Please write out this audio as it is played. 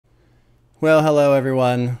Well, hello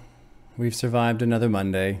everyone. We've survived another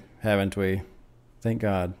Monday, haven't we? Thank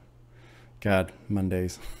God. God,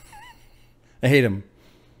 Mondays. I hate them.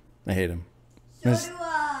 I hate them. So do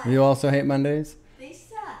I. You also hate Mondays? They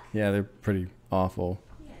suck. Yeah, they're pretty awful.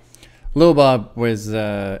 Yes. Lil Bob was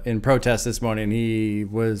in protest this morning. He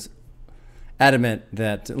was adamant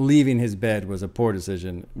that leaving his bed was a poor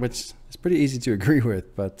decision, which is pretty easy to agree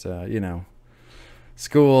with, but, you know,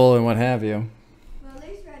 school and what have you. Well, at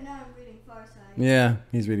least right now I'm reading Farside. Yeah,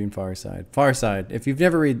 he's reading Farside. Farside. If you've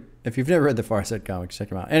never read the Farside comics, check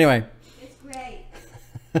them out. Anyway. It's great.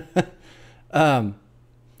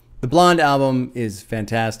 The Blonde album is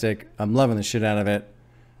fantastic. I'm loving the shit out of it.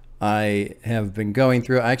 I have been going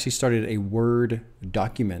through. I actually started a Word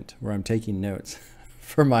document where I'm taking notes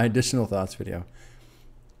for my additional thoughts video.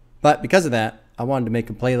 But because of that, I wanted to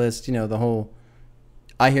make a playlist. You know, the whole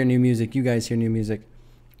I hear new music, you guys hear new music.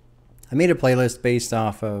 I made a playlist based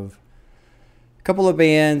off of a couple of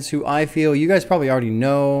bands who I feel you guys probably already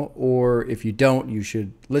know, or if you don't, you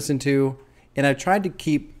should listen to. And I tried to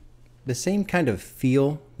keep the same kind of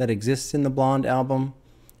feel that exists in the Blonde album.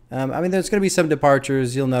 I mean, there's going to be some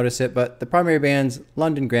departures, you'll notice it, but the primary bands,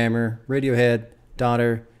 London Grammar, Radiohead,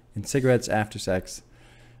 Daughter, and Cigarettes After Sex.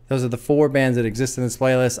 Those are the 4 bands that exist in this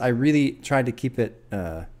playlist. I really tried to keep it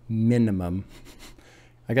minimum.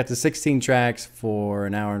 I got to 16 tracks for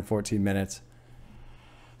an hour and 14 minutes.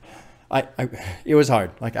 It was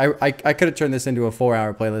hard. Like I could have turned this into a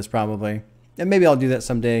 4-hour playlist probably. And maybe I'll do that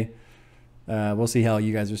someday. We'll see how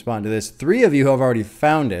you guys respond to this. 3 of you have already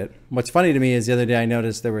found it. What's funny to me is the other day I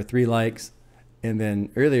noticed there were 3 likes, and then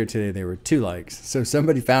earlier today there were 2 likes. So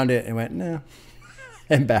somebody found it and went, no,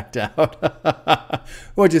 and backed out,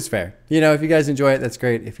 which is fair. You know, if you guys enjoy it, that's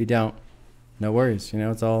great. If you don't, no worries. You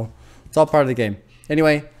know, it's all part of the game.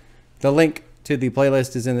 Anyway, the link to the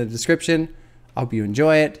playlist is in the description. I hope you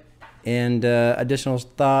enjoy it. And additional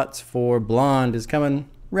thoughts for Blonde is coming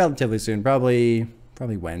relatively soon, probably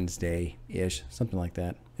Wednesday-ish, something like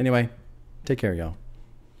that. Anyway, take care, y'all.